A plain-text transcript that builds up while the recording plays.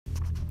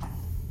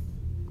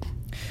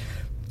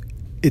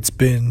It's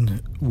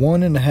been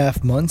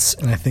 1.5 months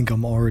and I think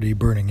I'm already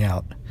burning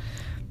out.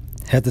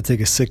 Had to take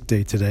a sick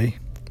day today.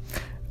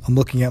 I'm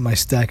looking at my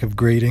stack of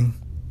grading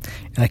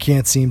and I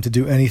can't seem to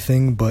do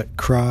anything but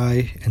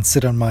cry and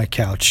sit on my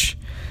couch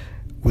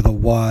with a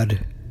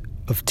wad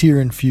of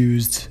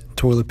tear-infused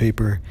toilet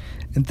paper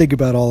and think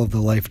about all of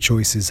the life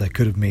choices I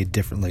could have made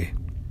differently.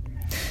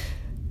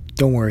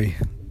 Don't worry,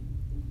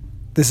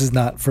 this is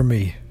not for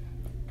me,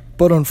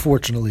 but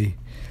unfortunately,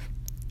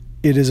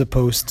 it is a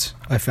post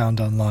I found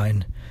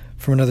online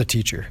from another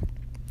teacher.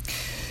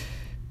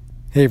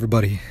 Hey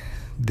everybody,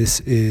 this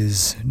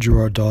is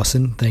Gerard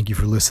Dawson. Thank you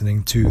for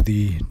listening to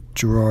the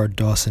Gerard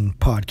Dawson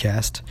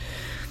podcast.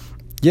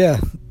 Yeah,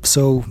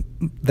 so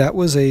that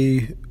was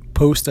a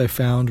post I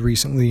found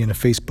recently in a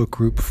Facebook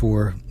group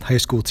for high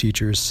school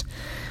teachers.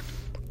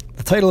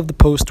 The title of the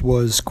post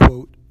was,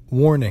 quote,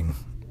 "Warning,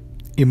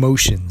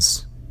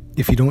 emotions.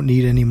 If you don't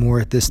need any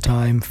more at this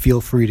time, feel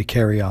free to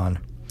carry on."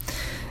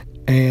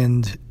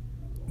 And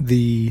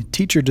the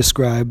teacher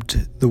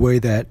described the way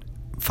that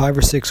 5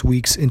 or 6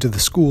 weeks into the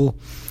school,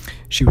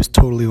 she was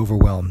totally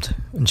overwhelmed.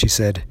 And she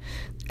said,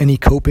 "Any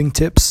coping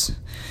tips?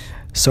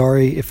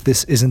 Sorry if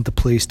this isn't the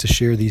place to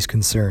share these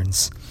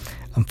concerns.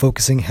 I'm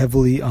focusing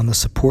heavily on the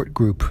support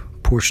group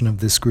portion of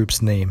this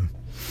group's name."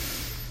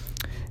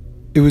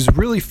 It was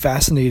really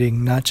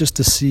fascinating not just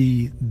to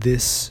see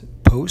this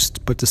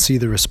post, but to see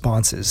the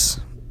responses.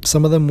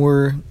 Some of them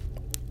were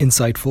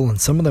insightful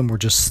and some of them were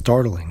just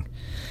startling,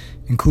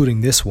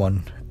 including this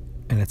one.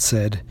 And it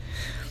said,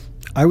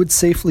 "I would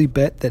safely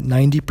bet that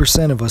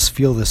 90% of us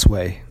feel this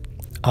way.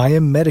 I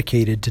am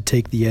medicated to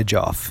take the edge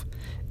off.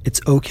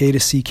 It's okay to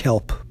seek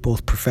help,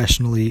 both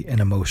professionally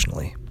and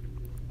emotionally."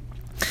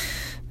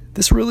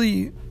 This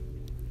really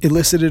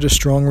elicited a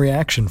strong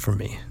reaction from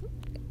me.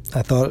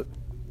 I thought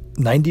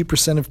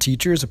 90% of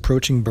teachers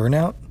approaching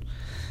burnout,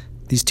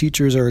 these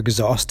teachers are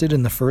exhausted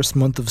in the first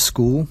month of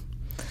school.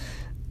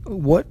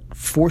 What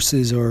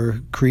forces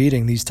are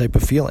creating these type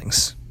of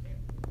feelings?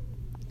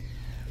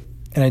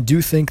 And I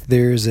do think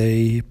there's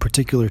a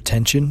particular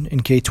tension in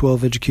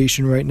K-12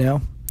 education right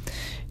now.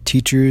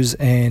 Teachers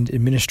and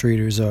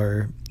administrators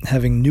are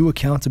having new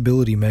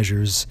accountability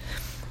measures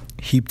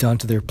heaped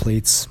onto their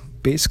plates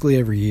basically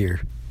every year.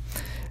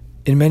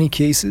 In many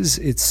cases,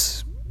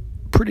 it's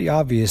pretty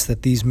obvious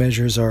that these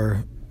measures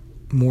are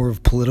more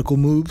of political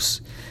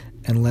moves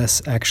and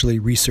less actually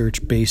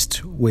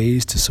research-based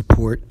ways to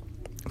support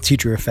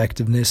teacher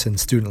effectiveness and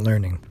student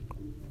learning.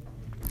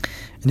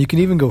 And you can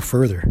even go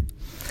further.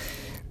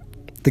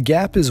 The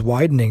gap is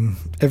widening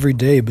every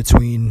day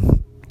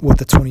between what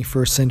the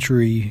 21st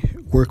century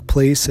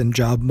workplace and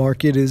job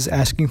market is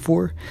asking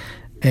for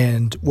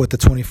and what the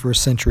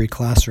 21st century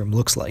classroom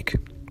looks like.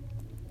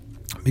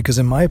 Because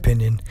in my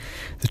opinion,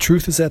 the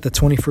truth is that the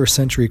 21st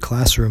century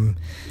classroom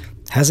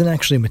hasn't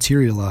actually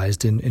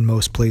materialized in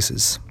most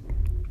places.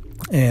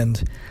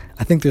 And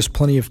I think there's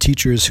plenty of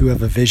teachers who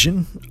have a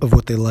vision of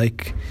what they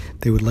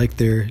would like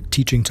their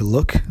teaching to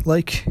look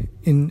like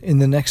in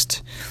the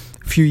next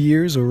few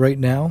years or right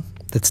now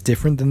that's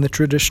different than the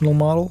traditional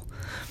model.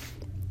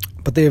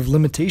 But they have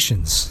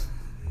limitations.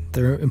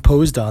 They're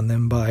imposed on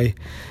them by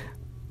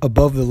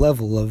above the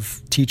level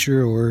of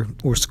teacher or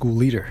school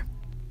leader.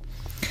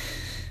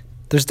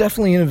 There's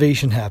definitely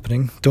innovation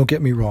happening. Don't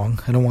get me wrong.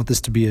 I don't want this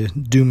to be a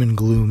doom and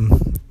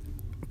gloom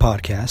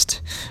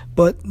podcast.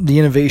 But the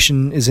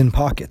innovation is in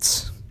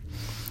pockets.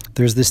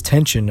 There's this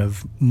tension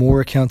of more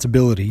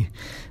accountability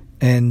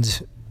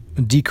and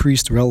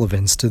decreased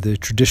relevance to the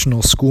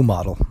traditional school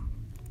model.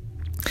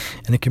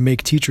 And it can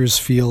make teachers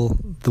feel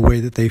the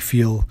way that they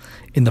feel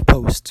in the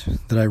post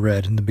that I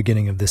read in the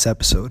beginning of this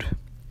episode.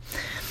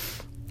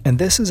 And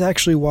this is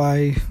actually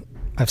why,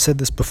 I've said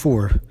this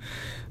before,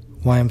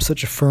 why I'm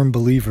such a firm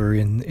believer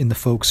in the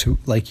folks who,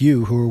 like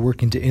you, who are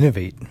working to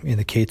innovate in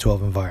the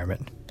K-12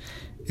 environment.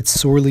 It's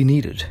sorely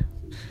needed.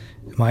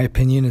 My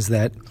opinion is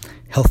that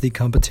healthy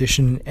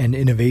competition and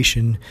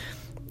innovation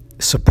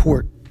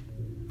support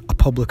a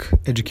public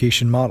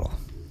education model.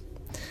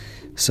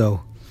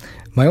 So,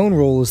 my own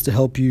role is to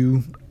help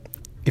you,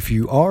 if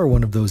you are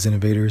one of those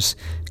innovators,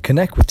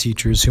 connect with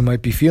teachers who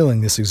might be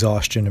feeling this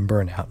exhaustion and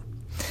burnout.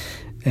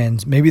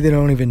 And maybe they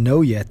don't even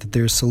know yet that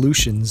there's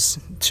solutions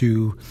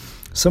to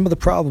some of the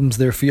problems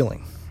they're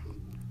feeling.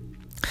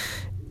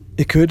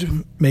 It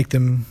could make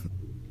them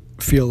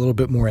feel a little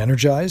bit more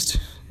energized.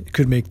 It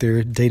could make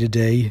their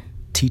day-to-day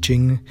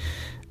teaching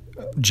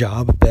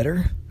job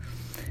better.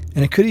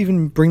 And it could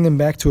even bring them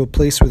back to a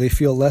place where they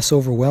feel less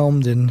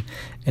overwhelmed and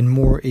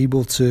more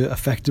able to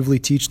effectively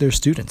teach their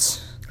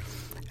students.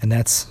 And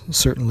that's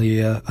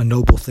certainly a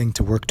noble thing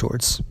to work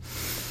towards.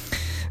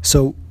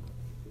 So,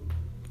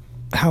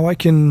 how I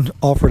can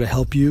offer to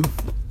help you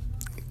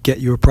get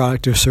your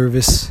product or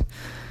service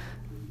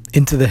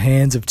into the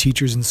hands of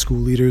teachers and school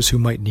leaders who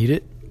might need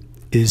it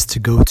is to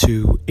go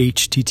to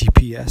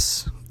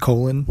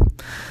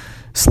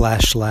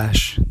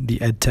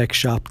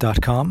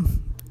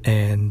https://theedtechshop.com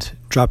and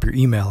drop your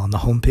email on the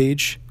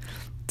homepage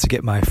to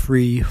get my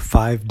free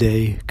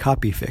 5-day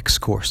copy fix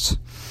course.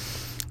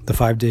 The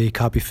 5-Day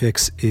Copy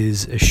Fix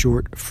is a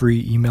short,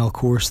 free email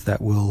course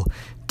that will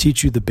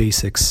teach you the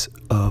basics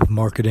of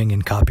marketing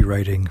and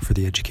copywriting for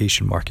the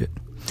education market.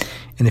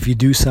 And if you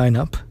do sign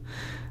up,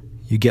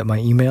 you get my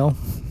email,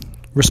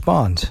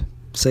 respond,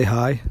 say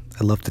hi.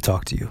 I'd love to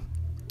talk to you.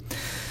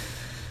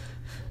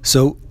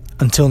 So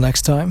until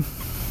next time,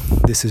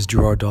 this is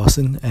Gerard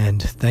Dawson,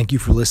 and thank you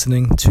for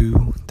listening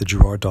to the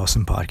Gerard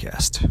Dawson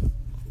Podcast.